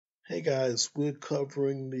Hey guys, we're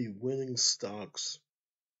covering the winning stocks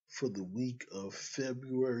for the week of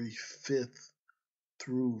February 5th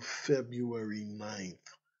through February 9th.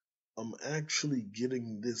 I'm actually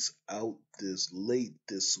getting this out this late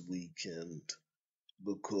this weekend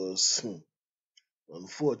because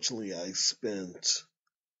unfortunately I spent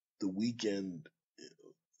the weekend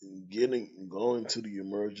going to the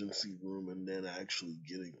emergency room and then actually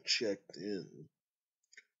getting checked in,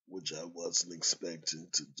 which I wasn't expecting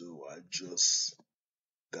to do. I just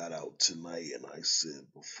got out tonight and I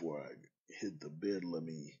said before I hit the bed, let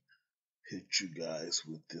me hit you guys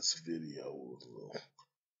with this video. It was a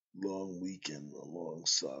long weekend, a long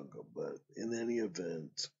saga, but in any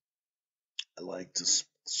event, I like to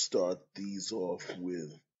start these off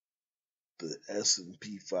with the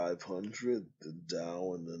S&P 500, the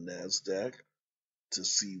Dow, and the Nasdaq to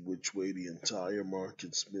see which way the entire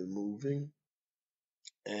market's been moving.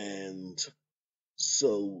 And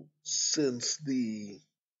so since the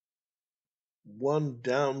one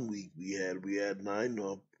down week we had 9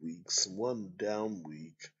 up weeks, one down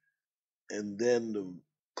week, and then the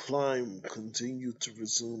climb continued to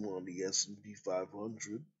resume on the S&P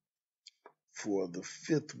 500 for the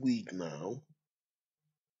fifth week now.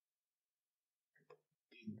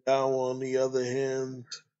 Dow, on the other hand,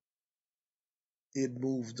 it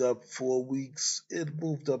moved up 4 weeks. It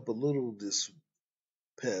moved up a little this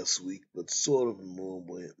past week, but sort of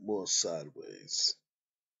more sideways.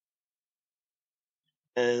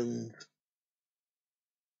 And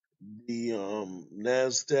the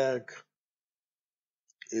Nasdaq,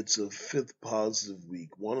 it's a fifth positive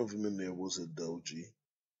week. One of them in there was a doji.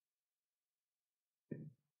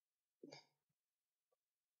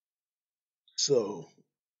 So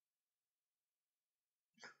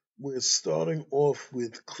we're starting off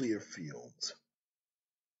with Clearfield.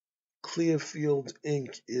 Clearfield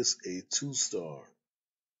Inc. is a 2-star,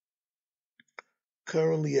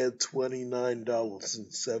 currently at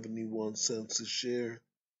 $29.71 a share.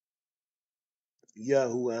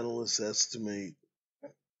 Yahoo analysts estimate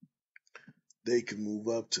they can move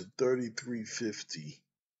up to $33.50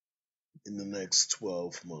 in the next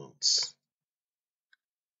 12 months.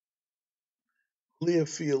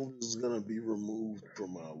 Clearfield is going to be removed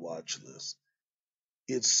from our watch list.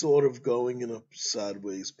 It's sort of going in a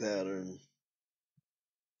sideways pattern,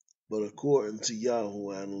 but according to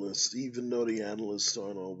Yahoo analysts, even though the analysts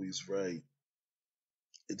aren't always right,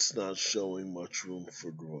 it's not showing much room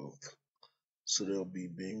for growth. So they'll be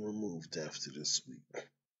being removed after this week.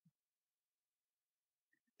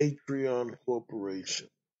 Patreon Corporation.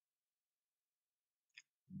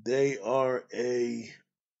 They are a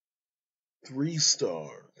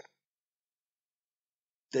 3-star.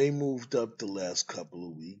 They moved up the last couple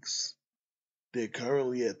of weeks. They're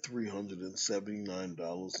currently at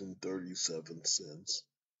 $379.37.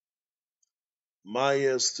 My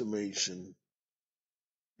estimation,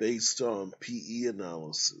 based on PE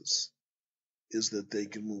analysis, is that they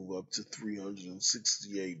can move up to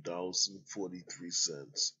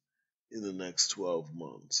 $368.43 in the next 12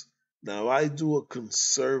 months. Now, I do a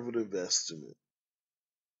conservative estimate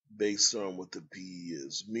based on what the PE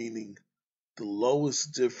is, meaning the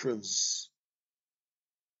lowest difference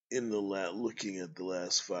in looking at the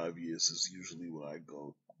last 5 years is usually what I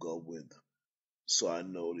go with. So I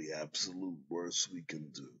know the absolute worst we can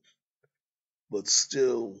do. But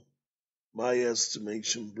still, my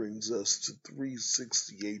estimation brings us to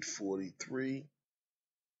 368.43.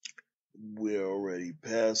 We're already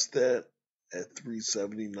past that at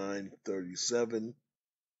 379.37.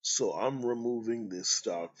 So I'm removing this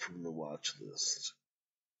stock from the watch list.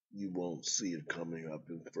 You won't see it coming up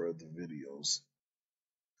in further videos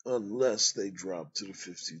unless they drop to the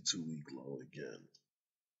 52-week low again.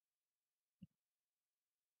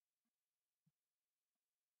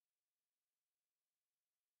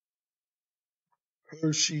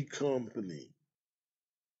 Hershey Company.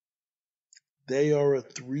 They are a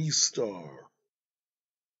 3-star.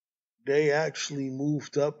 They actually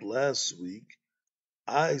moved up last week.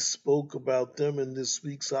 I spoke about them in this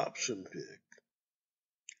week's option pick.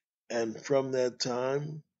 And from that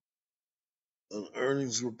time, an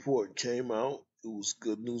earnings report came out. It was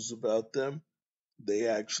good news about them. They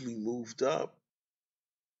actually moved up.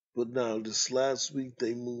 But now, this last week,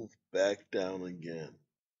 they moved back down again.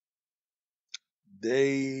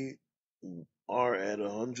 They are at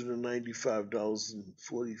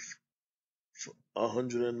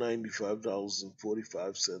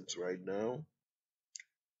 $195.45 right now.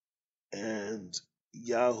 And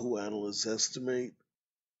Yahoo analysts estimate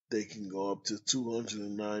they can go up to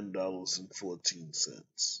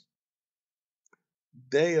 $209.14.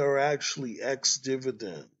 They are actually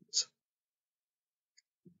ex-dividend.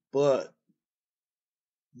 but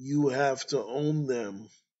you have to own them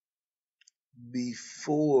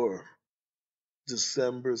before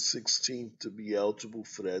December 16th to be eligible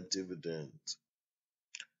for that dividend.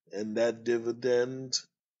 And that dividend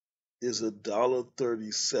is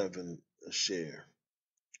 $1.37 a share.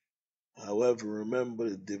 However, remember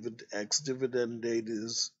the ex-dividend date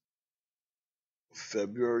is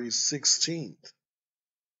February 16th,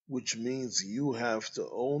 which means you have to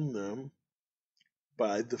own them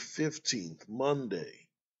by the 15th, Monday.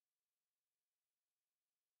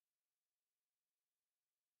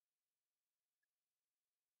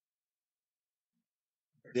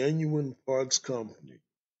 Genuine Parts Company.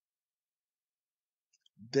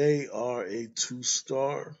 They are a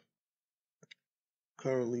 2-star,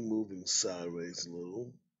 currently moving sideways a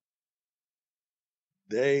little.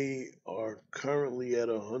 They are currently at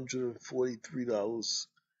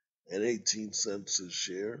 $143.18 a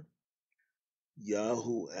share.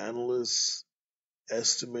 Yahoo analysts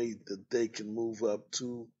estimate that they can move up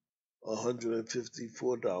to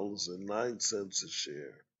 $154.09 a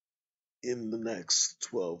share in the next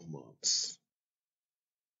 12 months.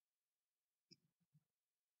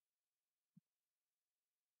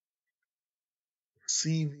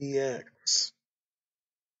 CVX.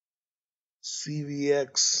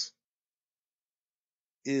 CVX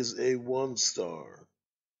is a 1-star.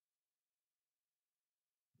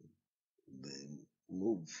 They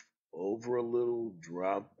move over a little,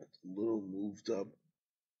 dropped a little, moved up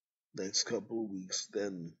next couple of weeks.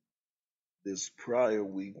 Then this prior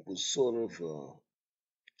week was sort of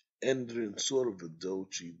ended in sort of a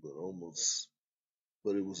doji,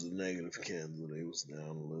 but it was a negative candle. It was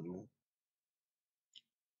down a little.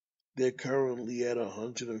 They're currently at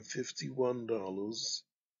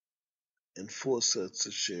 $151.04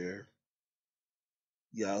 a share.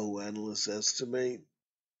 Yahoo analysts estimate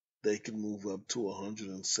they can move up to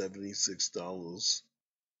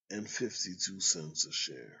 $176.52 a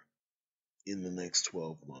share in the next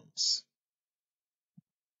 12 months.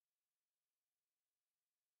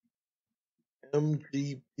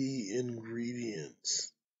 MGP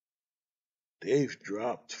Ingredients. They've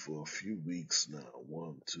dropped for a few weeks now.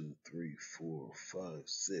 1, 2, 3, 4, 5,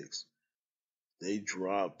 6. They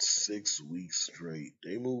dropped 6 weeks straight.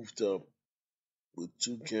 They moved up with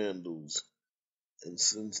 2 candles, and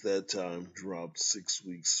since that time dropped 6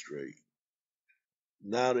 weeks straight.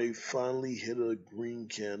 Now they finally hit a green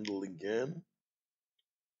candle again.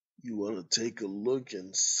 You want to take a look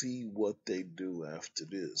and see what they do after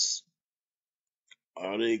this.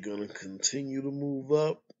 Are they going to continue to move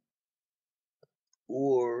up,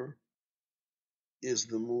 or is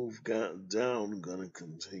the move down going to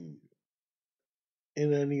continue?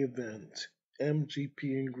 In any event,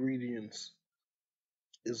 MGP Ingredients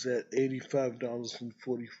is at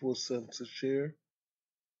 $85.44 a share.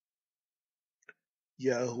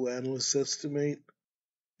 Yahoo analysts estimate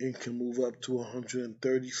it can move up to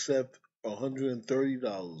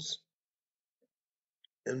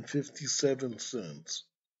 $130.57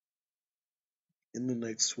 in the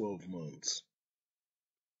next 12 months.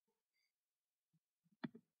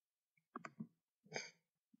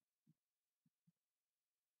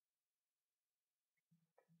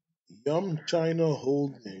 Yum China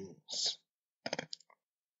Holdings.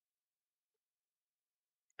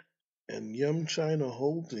 And Yum China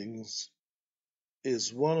Holdings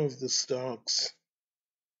is one of the stocks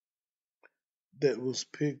that was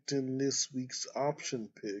picked in this week's option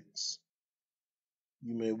picks.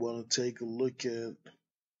 You may want to take a look at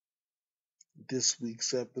this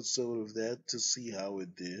week's episode of that to see how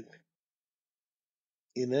it did.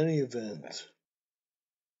 In any event,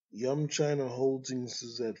 Yum China Holdings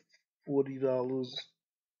is at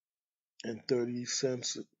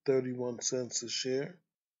 $40.31 a share.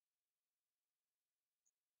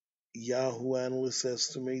 Yahoo analysts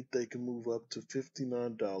estimate they can move up to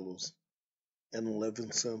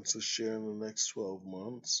 $59.11 a share in the next 12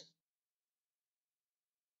 months.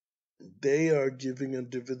 They are giving a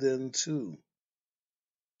dividend too.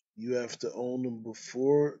 You have to own them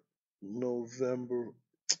before March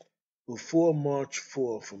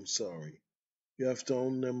 4th, I'm sorry. You have to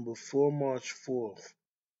own them before March 4th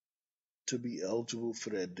to be eligible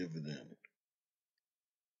for that dividend.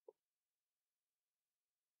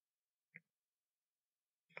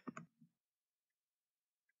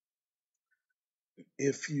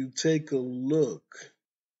 If you take a look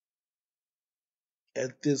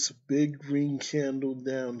at this big green candle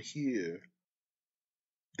down here,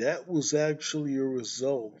 that was actually a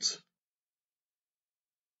result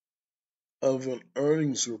of an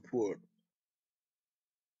earnings report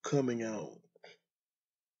coming out.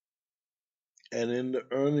 And in the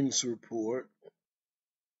earnings report,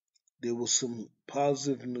 There was some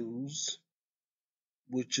positive news,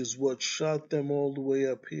 which is what shot them all the way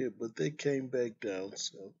up here, but they came back down.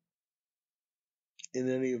 So, in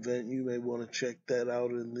any event, you may want to check that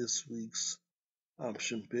out in this week's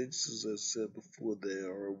option picks. As I said before, they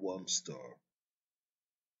are a 1 star.